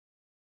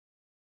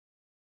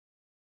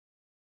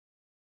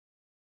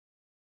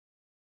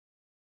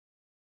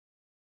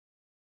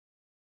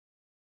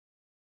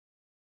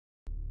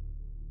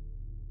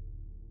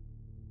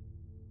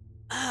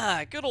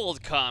Ah, good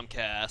old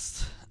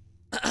Comcast.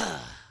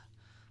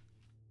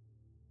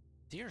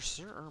 Dear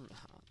sir,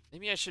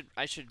 maybe I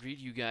should read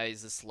you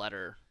guys this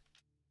letter.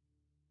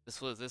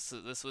 This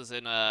was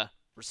in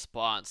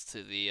response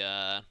to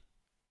the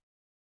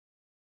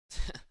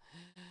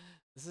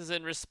this is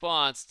in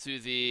response to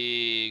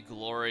the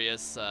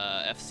glorious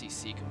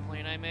FCC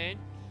complaint I made.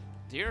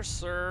 Dear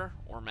Sir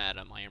or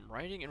Madam, I am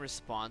writing in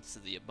response to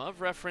the above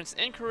referenced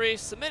inquiry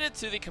submitted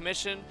to the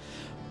Commission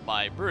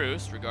by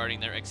Bruce regarding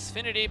their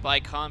Xfinity by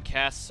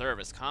Comcast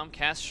service.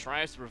 Comcast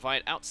strives to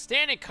provide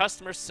outstanding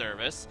customer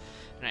service,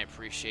 and I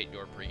appreciate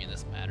your bringing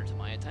this matter to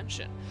my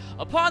attention.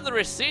 Upon the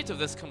receipt of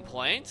this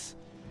complaint,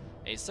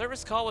 a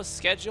service call was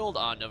scheduled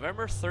on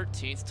November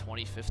 13th,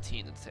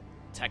 2015. The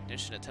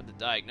technician attempted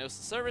to diagnose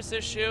the service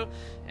issue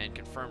and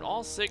confirmed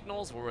all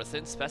signals were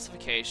within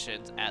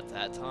specifications at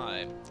that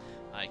time.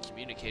 I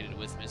communicated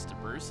with Mr.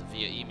 Bruce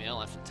via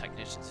email after the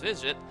technician's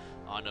visit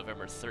on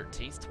November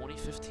 13th,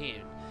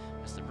 2015.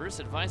 Mr. Bruce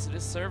advised that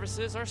his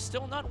services are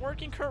still not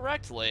working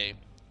correctly.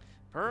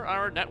 Per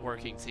our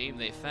networking team,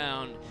 they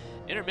found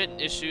intermittent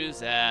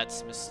issues at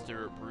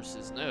Mr.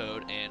 Bruce's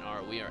node, and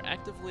we are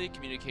actively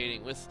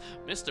communicating with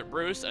Mr.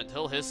 Bruce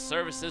until his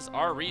services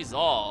are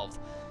resolved.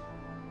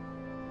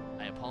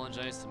 I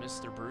apologize to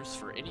Mr. Bruce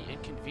for any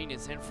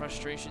inconvenience and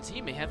frustrations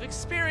he may have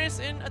experienced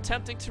in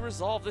attempting to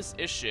resolve this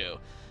issue.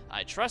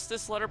 I trust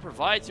this letter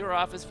provides your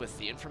office with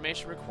the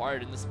information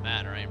required in this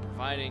matter. I am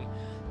providing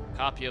a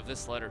copy of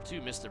this letter to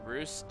Mr.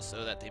 Bruce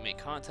so that they may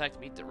contact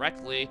me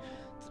directly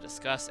to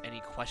discuss any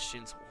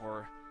questions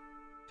or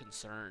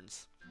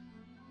concerns.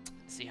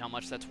 See how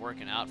much that's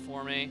working out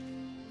for me?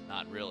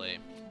 Not really.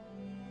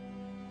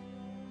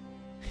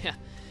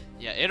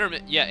 Yeah,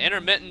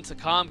 intermittent to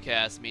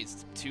Comcast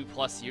means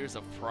 2+ years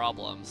of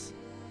problems.